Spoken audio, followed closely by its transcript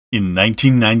In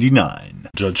 1999,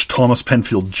 Judge Thomas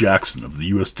Penfield Jackson of the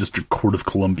U.S. District Court of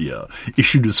Columbia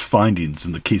issued his findings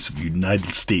in the case of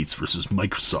United States versus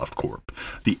Microsoft Corp.,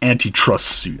 the antitrust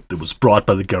suit that was brought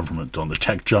by the government on the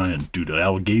tech giant due to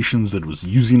allegations that it was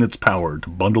using its power to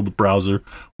bundle the browser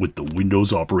with the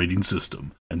Windows operating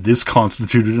system, and this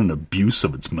constituted an abuse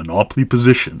of its monopoly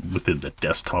position within the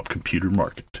desktop computer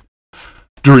market.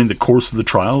 During the course of the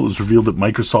trial, it was revealed that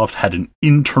Microsoft had an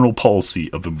internal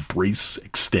policy of embrace,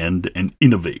 extend, and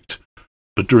innovate.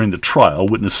 But during the trial,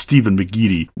 witness Stephen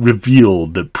McGeady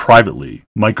revealed that privately,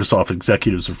 Microsoft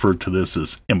executives referred to this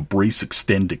as embrace,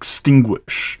 extend,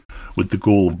 extinguish, with the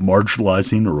goal of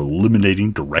marginalizing or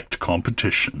eliminating direct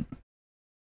competition.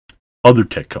 Other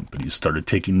tech companies started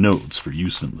taking notes for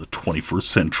use in the 21st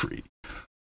century.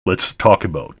 Let's talk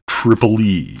about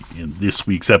EEE in this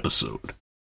week's episode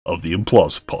of the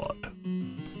Implausipod.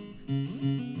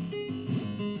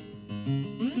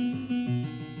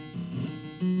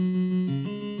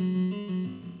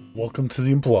 Welcome to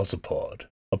the Implausipod,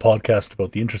 a podcast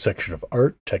about the intersection of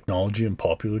art, technology, and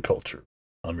popular culture.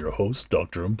 I'm your host,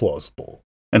 Dr. Implausible.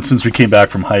 And since we came back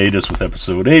from hiatus with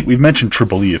episode 8, we've mentioned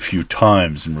EEE a few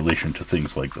times in relation to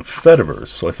things like the Fediverse,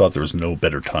 so I thought there was no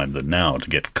better time than now to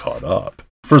get caught up.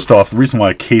 First off, the reason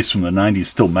why a case from the 90s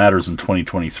still matters in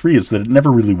 2023 is that it never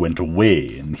really went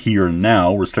away, and here and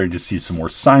now we're starting to see some more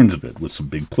signs of it with some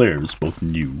big players, both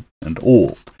new and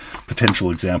old.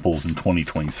 Potential examples in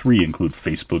 2023 include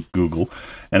Facebook, Google,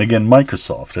 and again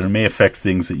Microsoft, and it may affect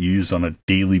things that you use on a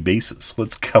daily basis.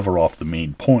 Let's cover off the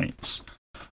main points.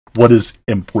 What is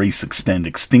embrace, extend,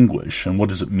 extinguish, and what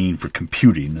does it mean for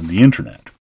computing and the internet?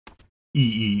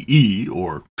 EEE,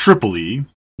 or EEE,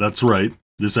 that's right.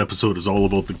 This episode is all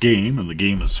about the game, and the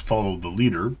game is follow the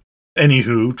leader.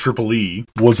 Anywho, EEE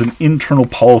was an internal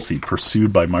policy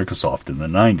pursued by Microsoft in the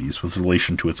 90s with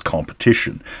relation to its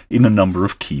competition in a number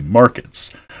of key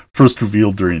markets. First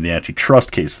revealed during the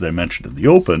antitrust case that I mentioned in the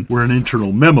open, where an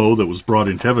internal memo that was brought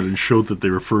into evidence showed that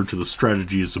they referred to the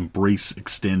strategy as embrace,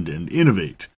 extend, and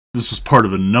innovate. This was part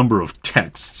of a number of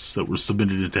texts that were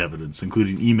submitted into evidence,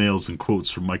 including emails and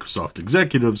quotes from Microsoft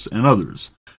executives and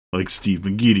others, like Steve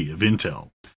McGeady of Intel,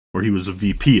 where he was a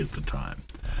VP at the time.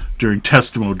 During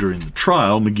testimony during the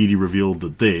trial, McGeady revealed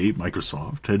that they,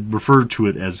 Microsoft, had referred to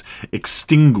it as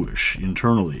Extinguish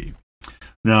internally.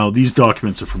 Now, these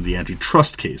documents are from the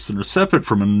antitrust case and are separate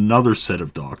from another set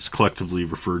of docs collectively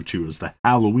referred to as the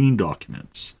Halloween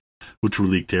documents, which were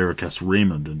leaked to Eric S.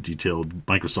 Raymond and detailed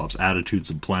Microsoft's attitudes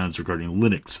and plans regarding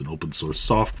Linux and open source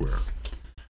software.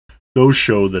 Those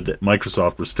show that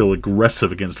Microsoft was still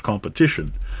aggressive against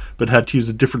competition, but had to use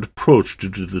a different approach due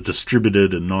to the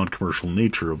distributed and non-commercial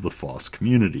nature of the FOSS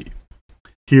community.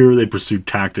 Here they pursued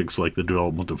tactics like the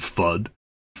development of FUD,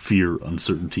 fear,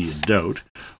 uncertainty, and doubt,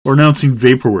 or announcing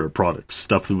vaporware products,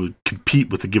 stuff that would compete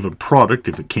with a given product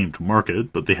if it came to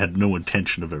market, but they had no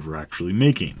intention of ever actually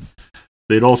making.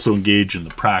 They'd also engage in the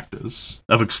practice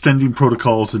of extending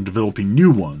protocols and developing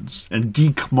new ones, and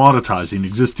decommoditizing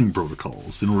existing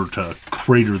protocols in order to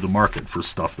crater the market for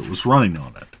stuff that was running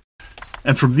on it.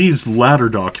 And from these latter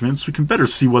documents, we can better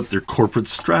see what their corporate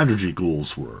strategy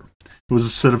goals were. It was a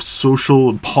set of social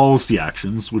and policy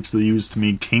actions which they used to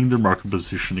maintain their market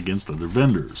position against other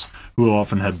vendors, who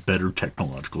often had better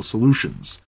technological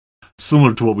solutions.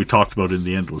 Similar to what we talked about in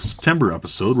the Endless September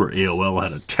episode, where AOL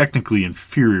had a technically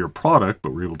inferior product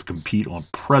but were able to compete on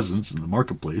presence in the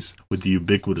marketplace with the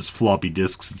ubiquitous floppy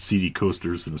disks and CD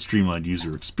coasters and a streamlined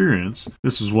user experience,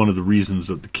 this was one of the reasons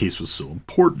that the case was so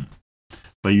important.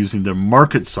 By using their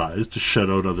market size to shut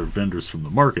out other vendors from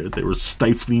the market, they were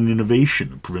stifling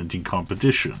innovation and preventing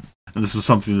competition. And this is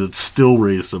something that still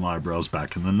raised some eyebrows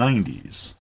back in the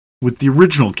 90s. With the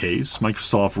original case,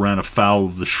 Microsoft ran afoul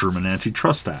of the Sherman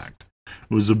Antitrust Act.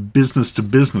 It was a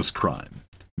business-to-business crime,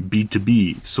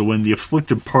 B2B, so when the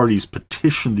afflicted parties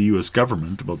petitioned the U.S.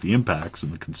 government about the impacts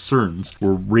and the concerns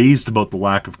were raised about the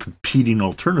lack of competing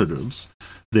alternatives,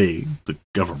 they, the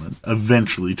government,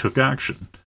 eventually took action.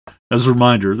 As a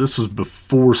reminder, this was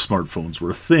before smartphones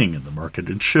were a thing and the market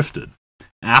had shifted.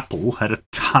 Apple had a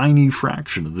tiny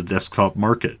fraction of the desktop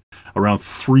market, around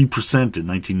 3% in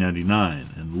 1999,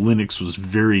 and Linux was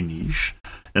very niche,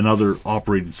 and other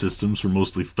operating systems were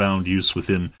mostly found use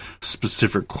within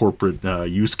specific corporate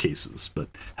use cases, but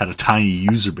had a tiny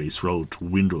user base relative to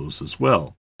Windows as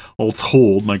well. All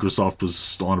told, Microsoft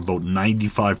was on about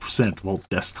 95% of all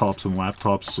desktops and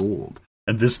laptops sold,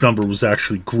 and this number was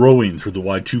actually growing through the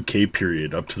Y2K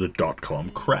period up to the dot-com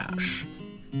crash.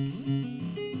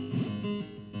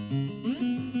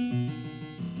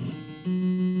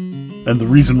 And the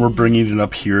reason we're bringing it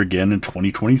up here again in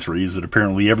 2023 is that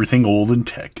apparently everything old in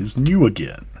tech is new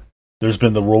again. There's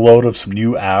been the rollout of some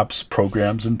new apps,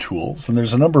 programs, and tools, and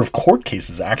there's a number of court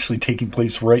cases actually taking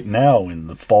place right now in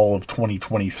the fall of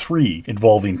 2023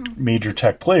 involving major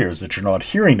tech players that you're not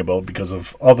hearing about because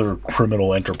of other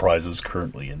criminal enterprises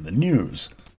currently in the news.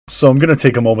 So I'm going to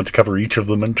take a moment to cover each of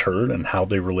them in turn and how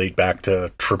they relate back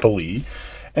to EEE,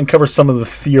 and cover some of the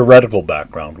theoretical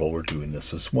background while we're doing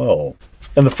this as well.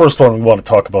 And the first one we want to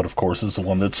talk about, of course, is the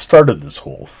one that started this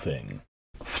whole thing.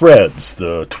 Threads,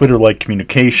 the Twitter-like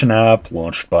communication app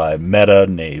launched by Meta,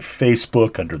 nay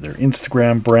Facebook, under their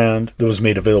Instagram brand, that was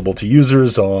made available to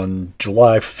users on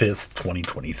July 5th,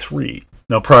 2023.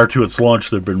 Now, prior to its launch,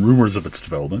 there had been rumors of its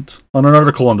development. On an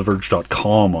article on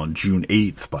TheVerge.com on June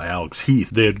 8th by Alex Heath,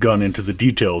 they had gone into the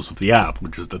details of the app,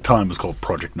 which at the time was called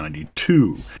Project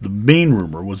 92. The main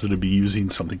rumor was that it would be using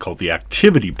something called the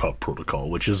ActivityPub protocol,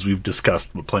 which, as we've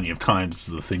discussed plenty of times,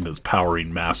 is the thing that's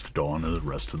powering Mastodon and the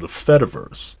rest of the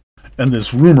Fediverse. And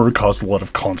this rumor caused a lot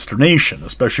of consternation,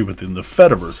 especially within the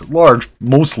Fediverse at large,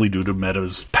 mostly due to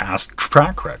Meta's past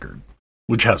track record,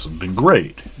 which hasn't been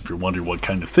great. If you're wondering what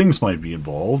kind of things might be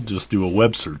involved, just do a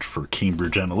web search for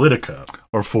Cambridge Analytica,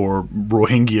 or for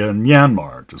Rohingya in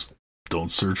Myanmar. Just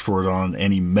don't search for it on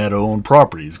any Meta-owned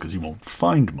properties, because you won't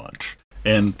find much.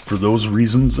 And for those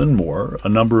reasons and more, a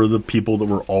number of the people that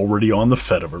were already on the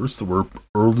Fediverse, that were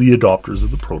early adopters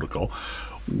of the protocol,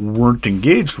 weren't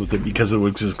engaged with it because it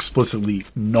was explicitly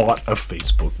not a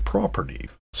Facebook property.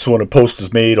 So when a post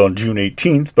was made on June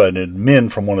 18th by an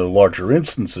admin from one of the larger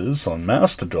instances on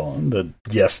Mastodon that,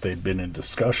 yes, they'd been in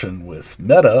discussion with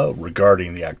Meta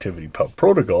regarding the ActivityPub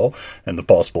protocol and the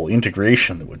possible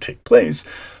integration that would take place,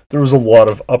 there was a lot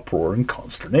of uproar and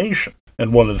consternation.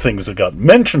 And one of the things that got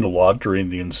mentioned a lot during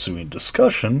the ensuing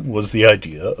discussion was the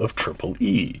idea of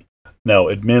EEE. Now,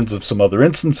 admins of some other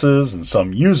instances and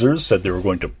some users said they were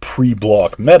going to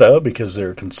pre-block Meta because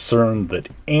they're concerned that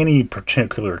any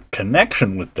particular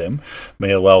connection with them may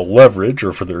allow leverage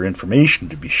or for their information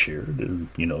to be shared. And,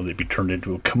 they'd be turned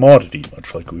into a commodity,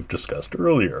 much like we've discussed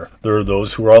earlier. There are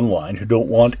those who are online who don't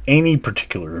want any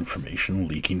particular information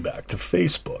leaking back to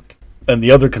Facebook. And the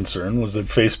other concern was that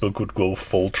Facebook would go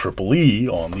full EEE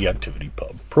on the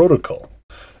ActivityPub protocol.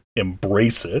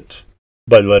 Embrace it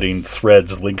by letting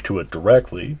Threads link to it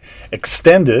directly,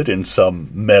 extend it in some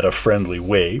meta-friendly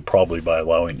way, probably by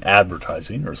allowing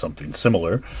advertising or something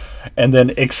similar, and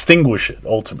then extinguish it,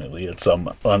 ultimately, at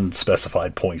some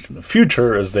unspecified point in the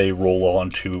future as they roll on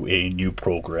to a new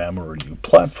program or a new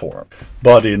platform.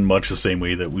 But in much the same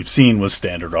way that we've seen was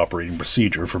standard operating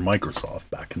procedure for Microsoft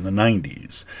back in the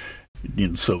 90s.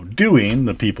 In so doing,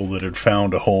 the people that had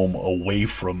found a home away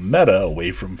from Meta,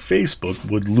 away from Facebook,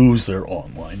 would lose their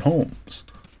online homes.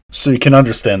 So you can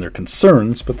understand their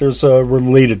concerns, but there's a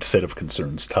related set of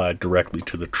concerns tied directly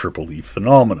to the EEE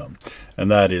phenomenon,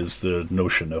 and that is the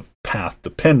notion of path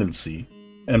dependency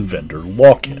and vendor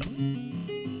lock-in.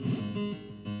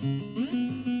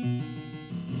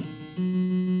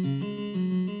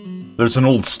 There's an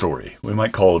old story, we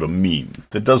might call it a meme,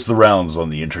 that does the rounds on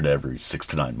the internet every 6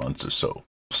 to 9 months or so.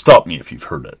 Stop me if you've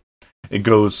heard it. It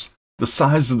goes, the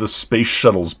size of the space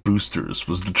shuttle's boosters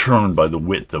was determined by the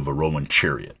width of a Roman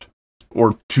chariot.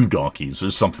 Or 2 donkeys,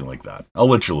 or something like that. I'll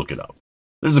let you look it up.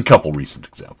 There's a couple recent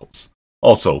examples.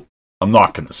 Also, I'm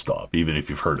not going to stop, even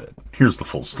if you've heard it. Here's the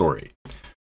full story.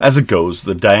 As it goes,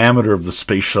 the diameter of the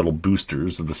space shuttle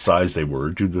boosters are the size they were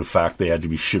due to the fact they had to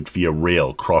be shipped via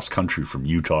rail cross-country from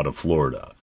Utah to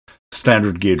Florida.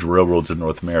 Standard gauge railroads in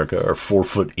North America are 4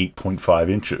 foot 8.5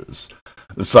 inches.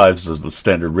 The size of the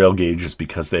standard rail gauge is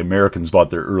because the Americans bought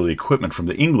their early equipment from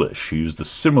the English, who used a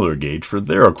similar gauge for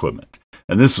their equipment.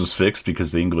 And this was fixed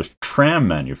because the English tram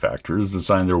manufacturers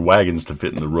designed their wagons to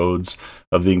fit in the roads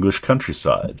of the English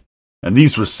countryside. And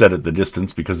these were set at the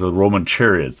distance because of the Roman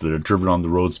chariots that had driven on the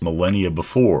roads millennia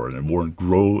before and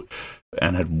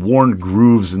had worn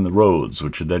grooves in the roads,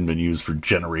 which had then been used for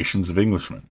generations of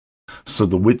Englishmen. So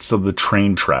the width of the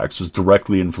train tracks was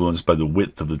directly influenced by the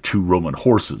width of the 2 Roman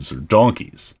horses, or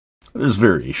donkeys. There's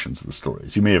variations of the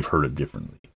stories. You may have heard it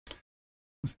differently.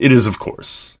 It is, of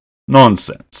course,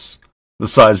 nonsense. The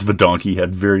size of a donkey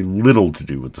had very little to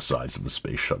do with the size of the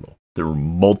space shuttle. There were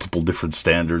multiple different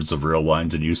standards of rail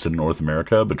lines in use in North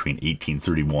America between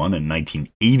 1831 and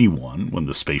 1981, when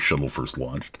the space shuttle first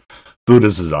launched, though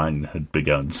its design had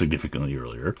begun significantly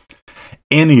earlier.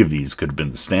 Any of these could have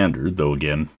been the standard, though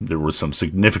again, there were some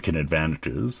significant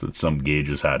advantages that some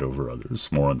gauges had over others.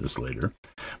 More on this later.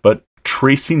 But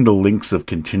tracing the links of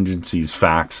contingencies,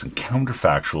 facts, and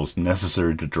counterfactuals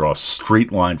necessary to draw a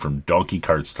straight line from donkey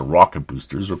carts to rocket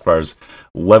boosters requires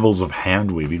levels of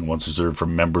hand-waving once reserved for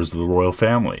members of the royal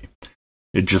family.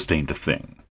 It just ain't a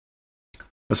thing.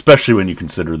 especially when you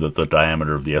consider that the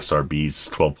diameter of the SRBs is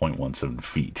 12.17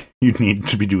 feet. You'd need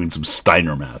to be doing some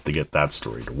Steiner math to get that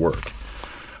story to work.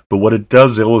 But what it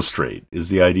does illustrate is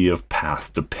the idea of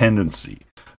path dependency,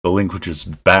 the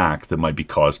linkages back that might be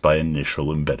caused by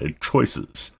initial embedded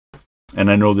choices. And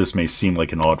I know this may seem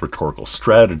like an odd rhetorical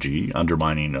strategy,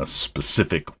 undermining a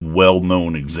specific,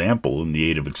 well-known example in the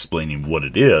aid of explaining what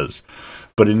it is,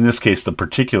 but in this case the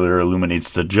particular illuminates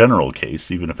the general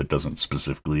case, even if it doesn't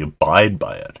specifically abide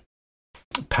by it.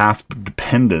 Path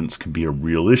dependence can be a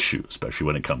real issue, especially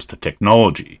when it comes to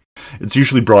technology. It's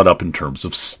usually brought up in terms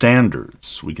of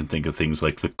standards. We can think of things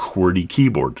like the QWERTY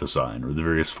keyboard design or the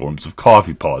various forms of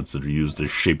coffee pods that are used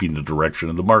as shaping the direction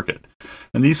of the market.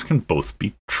 And these can both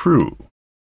be true.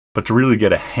 But to really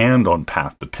get a hand on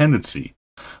path dependency,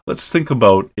 let's think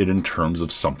about it in terms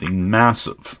of something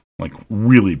massive, like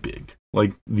really big,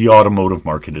 like the automotive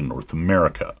market in North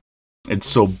America. It's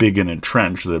so big and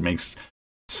entrenched that it makes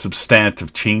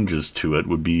substantive changes to it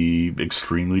would be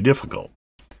extremely difficult.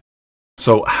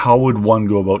 So how would one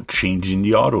go about changing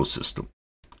the auto system?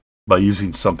 By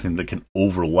using something that can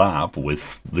overlap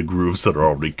with the grooves that are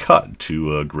already cut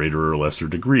to a greater or lesser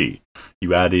degree.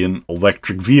 You add in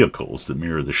electric vehicles that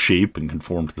mirror the shape and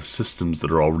conform to the systems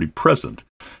that are already present,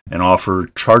 and offer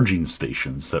charging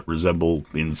stations that resemble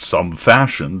in some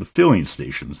fashion the filling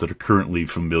stations that are currently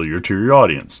familiar to your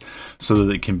audience, so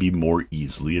that it can be more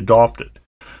easily adopted.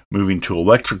 Moving to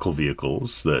electrical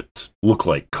vehicles that look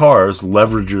like cars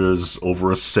leverages over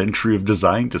a century of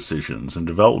design decisions and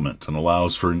development and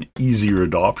allows for an easier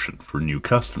adoption for new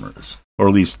customers. Or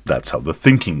at least that's how the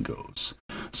thinking goes.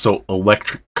 So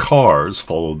electric cars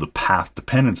follow the path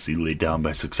dependency laid down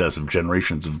by successive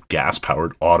generations of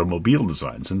gas-powered automobile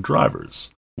designs and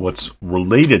drivers. What's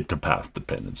related to path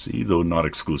dependency, though not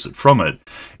exclusive from it,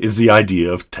 is the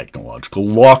idea of technological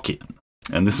lock-in.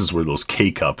 And this is where those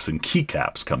K-cups and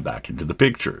keycaps come back into the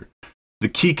picture. The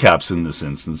keycaps in this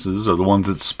instances are the ones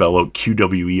that spell out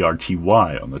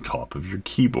QWERTY on the top of your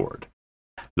keyboard.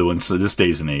 Though in this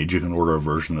days and age, you can order a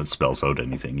version that spells out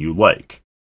anything you like.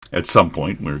 At some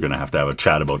point, we're going to have a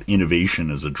chat about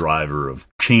innovation as a driver of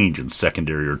change in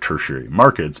secondary or tertiary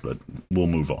markets, but we'll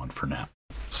move on for now.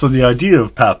 So the idea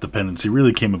of path dependency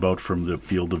really came about from the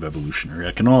field of evolutionary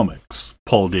economics.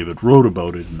 Paul David wrote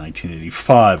about it in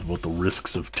 1985 about the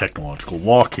risks of technological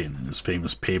lock-in in his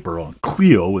famous paper on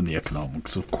Clio and the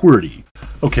economics of QWERTY.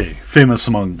 Okay, famous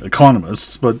among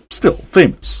economists, but still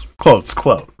famous. Clout's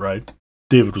clout, right?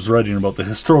 David was writing about the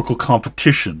historical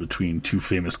competition between two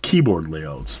famous keyboard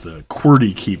layouts, the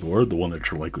QWERTY keyboard, the one that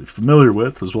you're likely familiar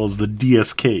with, as well as the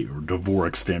DSK, or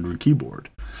Dvorak Standard Keyboard.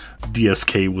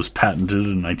 DSK was patented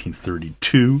in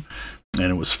 1932,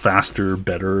 and it was faster,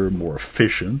 better, more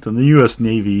efficient, and the U.S.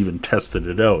 Navy even tested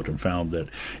it out and found that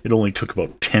it only took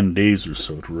about 10 days or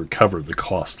so to recover the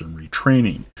cost and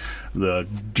retraining. The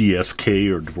DSK,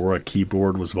 or Dvorak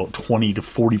keyboard, was about 20 to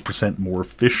 40% more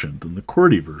efficient than the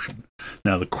QWERTY version.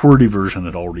 Now, the QWERTY version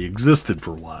had already existed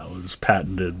for a while. It was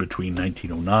patented between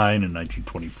 1909 and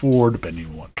 1924, depending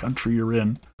on what country you're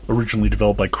in. Originally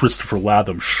developed by Christopher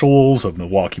Latham Scholes of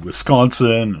Milwaukee,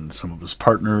 Wisconsin, and some of his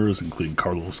partners, including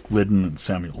Carlos Glidden and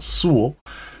Samuel Sewell.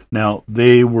 Now,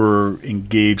 they were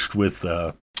engaged with,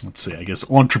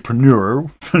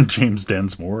 entrepreneur, James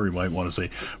Densmore, you might want to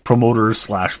say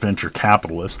promoter/venture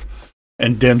capitalist.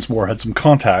 And Densmore had some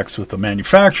contacts with a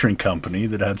manufacturing company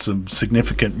that had some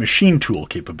significant machine tool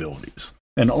capabilities,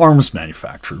 an arms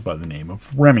manufacturer by the name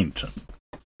of Remington.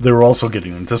 They were also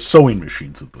getting into sewing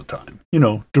machines at the time,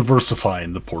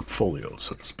 diversifying the portfolio,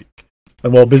 so to speak.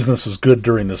 And while business was good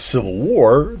during the Civil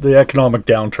War, the economic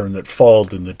downturn that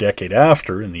followed in the decade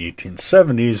after, in the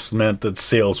 1870s, meant that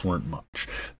sales weren't much.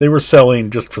 They were selling,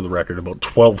 just for the record, about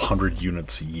 1,200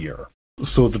 units a year.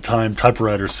 So at the time,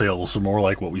 typewriter sales were more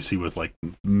like what we see with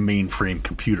mainframe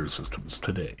computer systems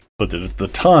today. But at the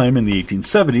time, in the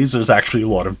 1870s, there's actually a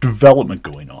lot of development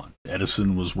going on.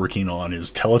 Edison was working on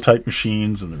his teletype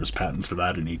machines, and there was patents for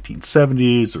that in the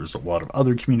 1870s. There was a lot of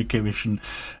other communication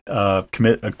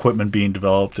equipment being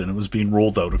developed, and it was being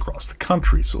rolled out across the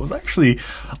country. So it was actually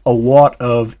a lot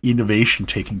of innovation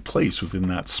taking place within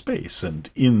that space.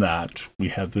 And in that, we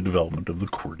had the development of the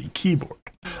QWERTY keyboard.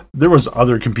 There was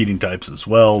other competing types as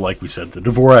well. Like we said, the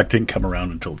Dvorak didn't come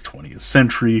around until the 20th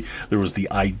century. There was the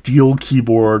Ideal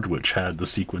keyboard, which had the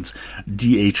sequence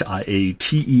DHIATENSOR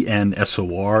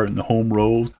in the home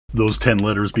row. Those 10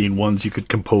 letters being ones you could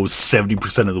compose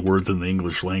 70% of the words in the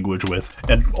English language with.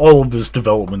 And all of this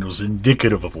development was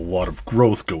indicative of a lot of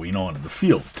growth going on in the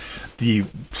field. The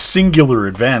singular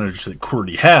advantage that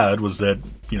QWERTY had was that,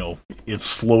 it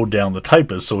slowed down the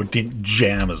typist so it didn't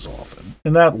jam as often.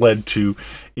 And that led to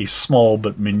a small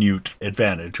but minute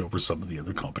advantage over some of the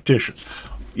other competition,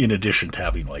 in addition to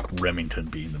having Remington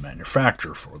being the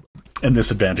manufacturer for them. And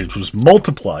this advantage was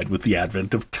multiplied with the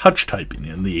advent of touch typing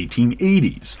in the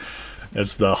 1880s.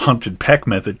 As the hunt and peck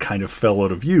method kind of fell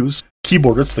out of use,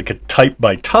 keyboardists that could type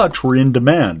by touch were in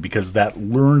demand because that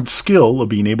learned skill of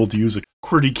being able to use a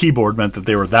QWERTY keyboard meant that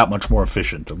they were that much more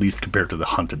efficient, at least compared to the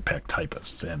hunt and peck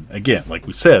typists. And again, like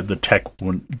we said, the tech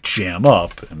wouldn't jam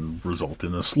up and result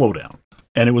in a slowdown.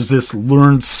 And it was this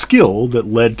learned skill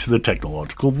that led to the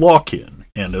technological lock-in,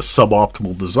 and a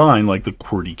suboptimal design like the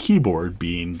QWERTY keyboard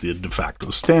being the de facto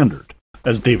standard.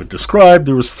 As David described,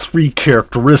 there was 3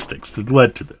 characteristics that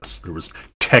led to this. There was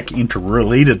tech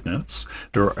interrelatedness,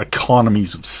 there are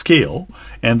economies of scale,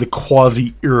 and the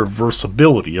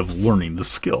quasi-irreversibility of learning the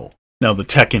skill. Now, the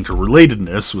tech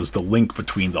interrelatedness was the link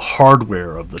between the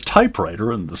hardware of the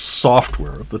typewriter and the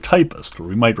software of the typist, or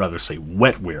we might rather say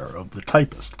wetware of the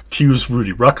typist, to use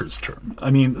Rudy Rucker's term.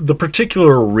 I mean, the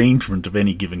particular arrangement of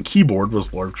any given keyboard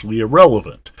was largely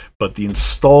irrelevant, but the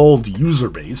installed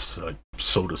user base,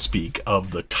 so to speak,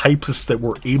 of the typists that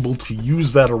were able to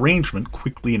use that arrangement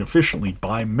quickly and efficiently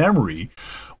by memory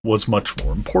was much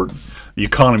more important. The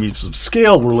economies of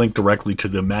scale were linked directly to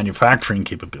the manufacturing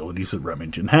capabilities that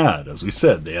Remington had. As we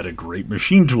said, they had a great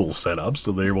machine tool set up,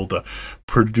 so they were able to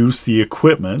produce the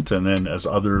equipment, and then as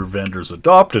other vendors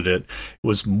adopted it, it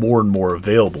was more and more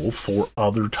available for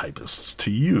other typists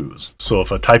to use. So if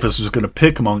a typist was going to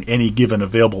pick among any given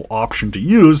available option to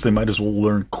use, they might as well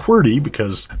learn QWERTY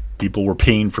because people were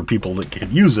paying for people that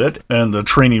could use it, and the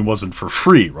training wasn't for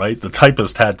free, right? The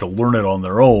typist had to learn it on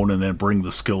their own and then bring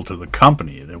the skill to the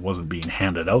company, and it wasn't being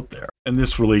handed out there. And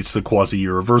this relates to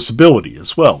quasi-irreversibility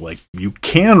as well. You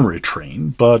can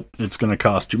retrain, but it's going to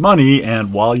cost you money,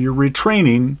 and while you're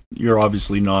retraining, you're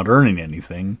obviously not earning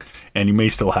anything, and you may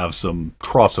still have some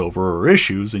crossover or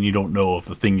issues, and you don't know if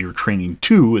the thing you're training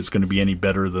to is going to be any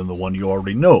better than the one you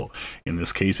already know. In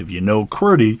this case, if you know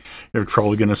QWERTY, you're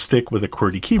probably going to stick with a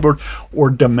QWERTY keyboard, or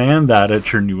demand that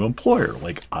at your new employer.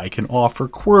 I can offer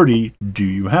QWERTY, do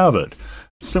you have it?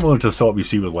 Similar to what we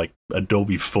see with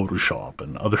Adobe Photoshop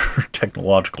and other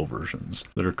technological versions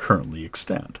that are currently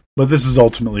extant. But this is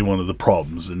ultimately one of the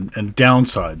problems and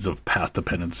downsides of path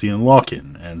dependency and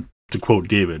lock-in. And to quote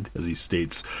David, as he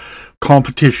states,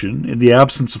 competition, in the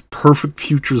absence of perfect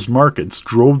futures markets,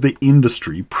 drove the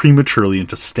industry prematurely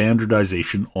into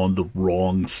standardization on the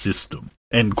wrong system.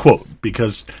 End quote.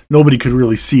 Because nobody could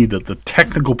really see that the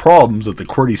technical problems that the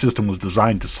QWERTY system was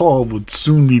designed to solve would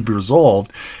soon be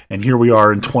resolved, and here we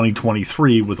are in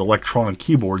 2023 with electronic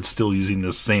keyboards still using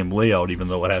this same layout, even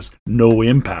though it has no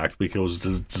impact because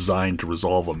it's designed to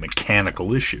resolve a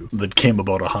mechanical issue that came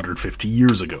about 150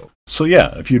 years ago. So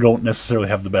yeah, if you don't necessarily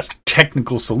have the best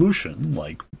technical solution,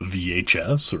 like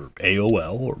VHS or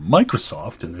AOL or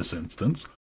Microsoft in this instance,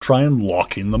 try and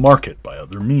lock in the market by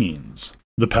other means.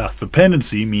 The path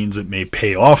dependency means it may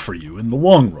pay off for you in the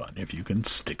long run if you can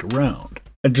stick around.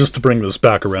 And just to bring this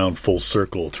back around full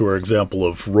circle to our example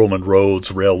of Roman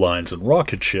roads, rail lines, and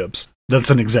rocket ships, that's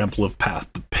an example of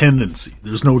path dependency.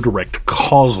 There's no direct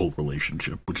causal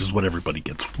relationship, which is what everybody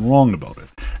gets wrong about it.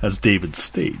 As David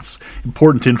states,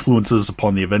 important influences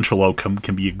upon the eventual outcome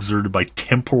can be exerted by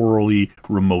temporally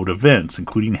remote events,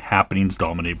 including happenings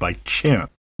dominated by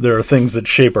chance. There are things that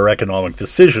shape our economic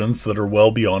decisions that are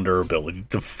well beyond our ability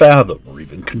to fathom or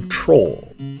even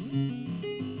control.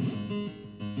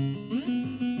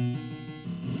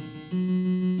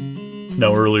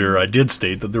 Now, earlier I did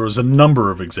state that there was a number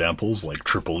of examples like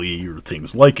EEE or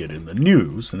things like it in the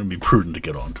news, and it'd be prudent to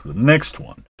get on to the next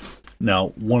one. Now,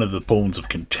 one of the bones of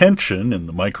contention in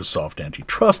the Microsoft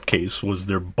antitrust case was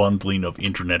their bundling of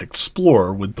Internet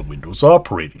Explorer with the Windows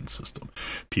operating system.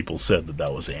 People said that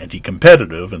that was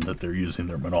anti-competitive and that they're using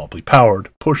their monopoly power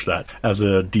to push that as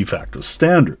a de facto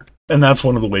standard. And that's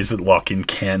one of the ways that lock-in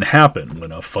can happen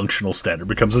when a functional standard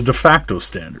becomes a de facto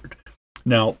standard.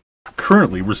 Now,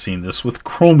 currently, we're seeing this with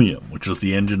Chromium, which is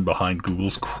the engine behind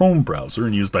Google's Chrome browser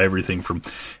and used by everything from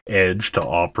Edge to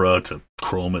Opera to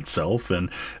Chrome itself,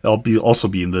 and it'll also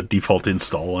be in the default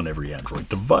install on every Android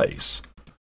device.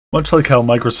 Much like how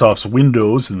Microsoft's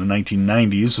Windows in the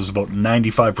 1990s was about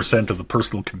 95% of the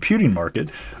personal computing market,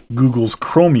 Google's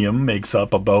Chromium makes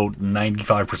up about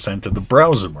 95% of the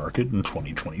browser market in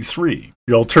 2023.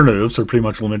 The alternatives are pretty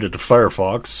much limited to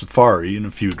Firefox, Safari, and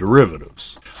a few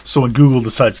derivatives. So when Google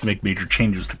decides to make major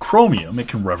changes to Chromium, it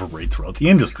can reverberate throughout the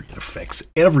industry. It affects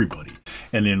everybody.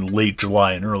 And in late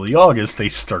July and early August, they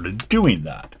started doing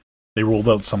that. They rolled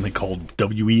out something called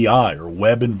WEI, or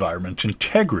Web Environment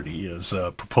Integrity, as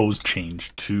a proposed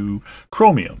change to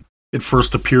Chromium. It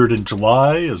first appeared in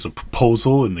July as a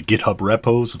proposal in the GitHub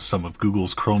repos of some of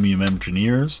Google's Chromium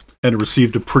engineers, and it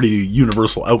received a pretty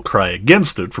universal outcry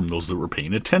against it from those that were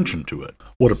paying attention to it.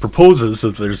 What it proposes is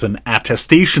that there's an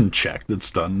attestation check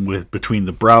that's done between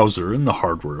the browser and the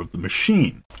hardware of the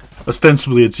machine.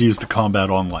 Ostensibly, it's used to combat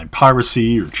online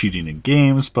piracy or cheating in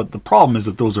games, but the problem is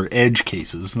that those are edge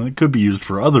cases, and it could be used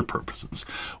for other purposes.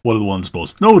 One of the ones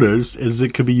most noticed is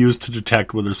it could be used to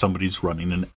detect whether somebody's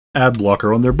running an ad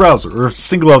blocker on their browser, or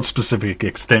single out specific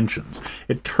extensions.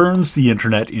 It turns the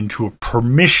internet into a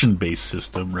permission-based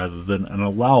system rather than an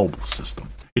allowable system.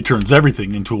 It turns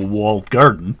everything into a walled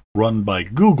garden run by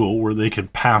Google where they can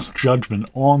pass judgment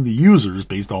on the users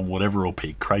based on whatever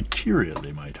opaque criteria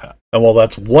they might have. And while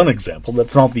that's one example,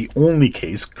 that's not the only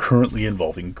case currently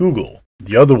involving Google.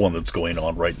 The other one that's going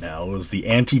on right now is the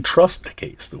antitrust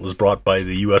case that was brought by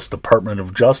the U.S. Department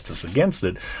of Justice against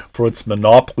it for its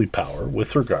monopoly power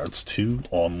with regards to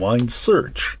online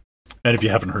search. And if you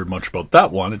haven't heard much about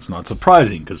that one, it's not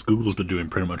surprising, because Google's been doing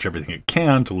pretty much everything it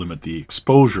can to limit the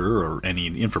exposure or any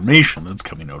information that's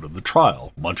coming out of the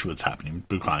trial. Much of it's happening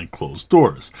behind closed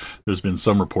doors. There's been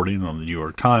some reporting on the New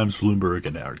York Times, Bloomberg,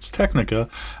 and Ars Technica,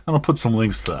 and I'll put some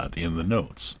links to that in the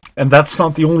notes. And that's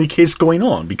not the only case going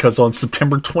on, because on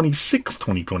September 26,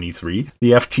 2023,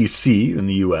 the FTC in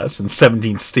the US and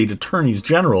 17 state attorneys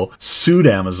general sued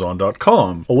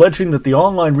Amazon.com, alleging that the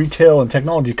online retail and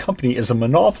technology company is a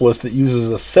monopolist that uses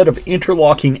a set of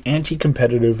interlocking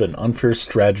anti-competitive and unfair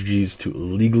strategies to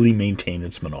illegally maintain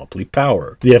its monopoly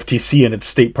power. The FTC and its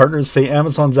state partners say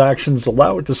Amazon's actions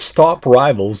allow it to stop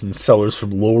rivals and sellers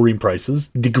from lowering prices,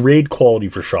 degrade quality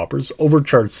for shoppers,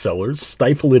 overcharge sellers,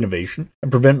 stifle innovation,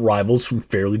 and prevent rivals from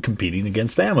fairly competing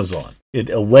against Amazon. It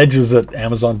alleges that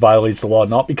Amazon violates the law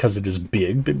not because it is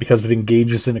big, but because it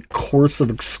engages in a course of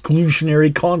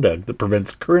exclusionary conduct that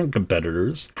prevents current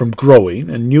competitors from growing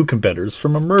and new competitors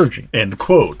from emerging. End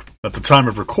quote. At the time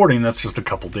of recording, that's just a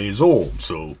couple days old,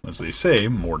 so, as they say,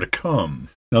 more to come.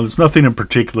 Now, there's nothing in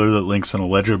particular that links an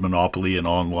alleged monopoly in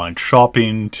online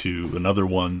shopping to another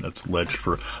one that's alleged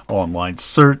for online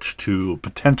search, to a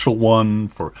potential one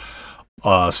for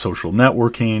social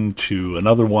networking, to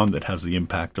another one that has the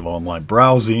impact of online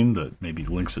browsing that maybe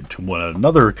links it to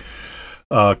another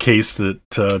case that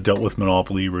dealt with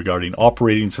monopoly regarding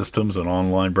operating systems and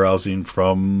online browsing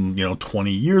from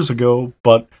 20 years ago,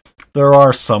 but there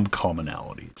are some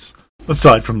commonalities,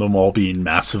 aside from them all being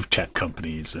massive tech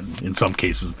companies and in some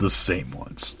cases the same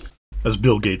ones. As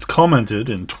Bill Gates commented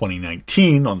in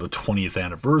 2019 on the 20th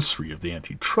anniversary of the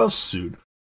antitrust suit,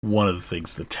 one of the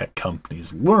things the tech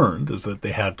companies learned is that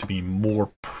they had to be more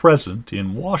present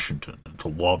in Washington and to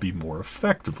lobby more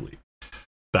effectively.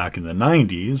 Back in the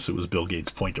 90s, it was Bill Gates'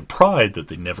 point of pride that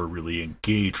they never really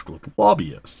engaged with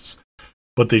lobbyists.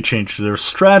 But they changed their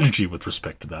strategy with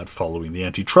respect to that following the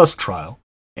antitrust trial,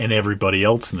 and everybody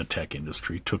else in the tech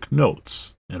industry took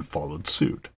notes and followed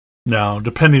suit. Now,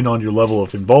 depending on your level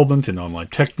of involvement in online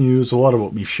tech news, a lot of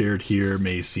what we shared here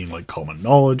may seem like common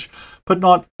knowledge, but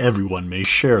not everyone may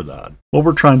share that. What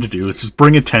we're trying to do is just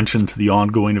bring attention to the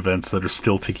ongoing events that are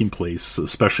still taking place,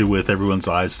 especially with everyone's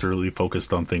eyes thoroughly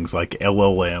focused on things like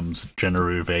LLMs,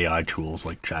 generative AI tools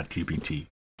like ChatGPT.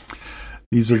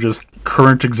 These are just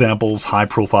current examples,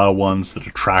 high-profile ones that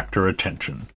attract our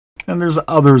attention. And there's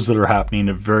others that are happening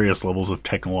at various levels of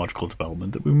technological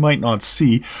development that we might not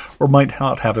see or might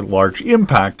not have a large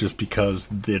impact just because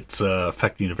it's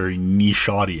affecting a very niche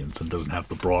audience and doesn't have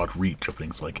the broad reach of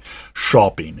things like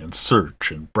shopping and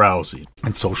search and browsing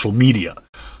and social media.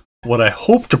 What I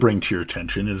hope to bring to your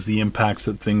attention is the impacts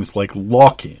that things like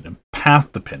lock-in and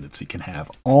path dependency can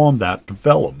have on that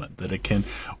development, that it can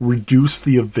reduce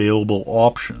the available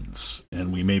options,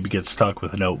 and we maybe get stuck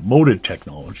with an outmoded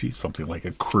technology, something like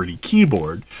a QWERTY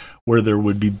keyboard, where there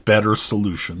would be better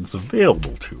solutions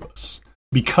available to us.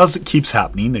 Because it keeps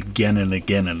happening again and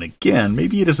again and again,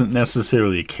 maybe it isn't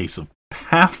necessarily a case of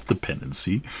path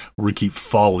dependency, where we keep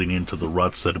falling into the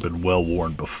ruts that have been well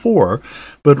worn before,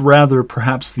 but rather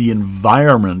perhaps the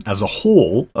environment as a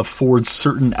whole affords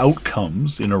certain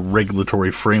outcomes in a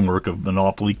regulatory framework of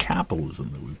monopoly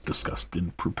capitalism that we've discussed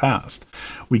in the past.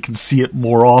 We can see it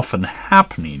more often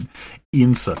happening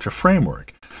in such a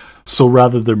framework. So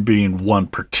rather than being one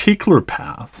particular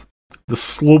path, the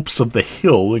slopes of the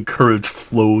hill encourage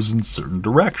flows in certain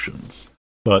directions.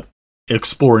 But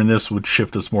exploring this would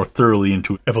shift us more thoroughly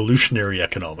into evolutionary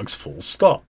economics full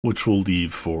stop, which we'll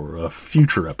leave for a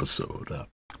future episode, a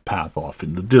path off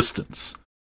in the distance.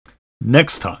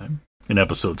 Next time, in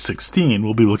episode 16,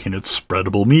 we'll be looking at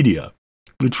spreadable media,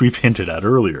 which we've hinted at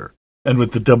earlier. And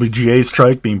with the WGA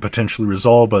strike being potentially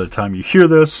resolved by the time you hear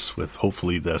this, with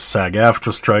hopefully the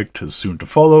SAG-AFTRA strike soon to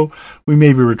follow, we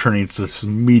may be returning to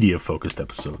some media-focused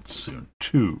episodes soon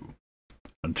too.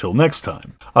 Until next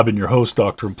time, I've been your host,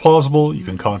 Dr. Implausible. You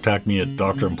can contact me at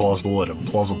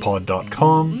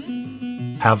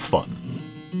drimplausible@implausipod.com. Have fun.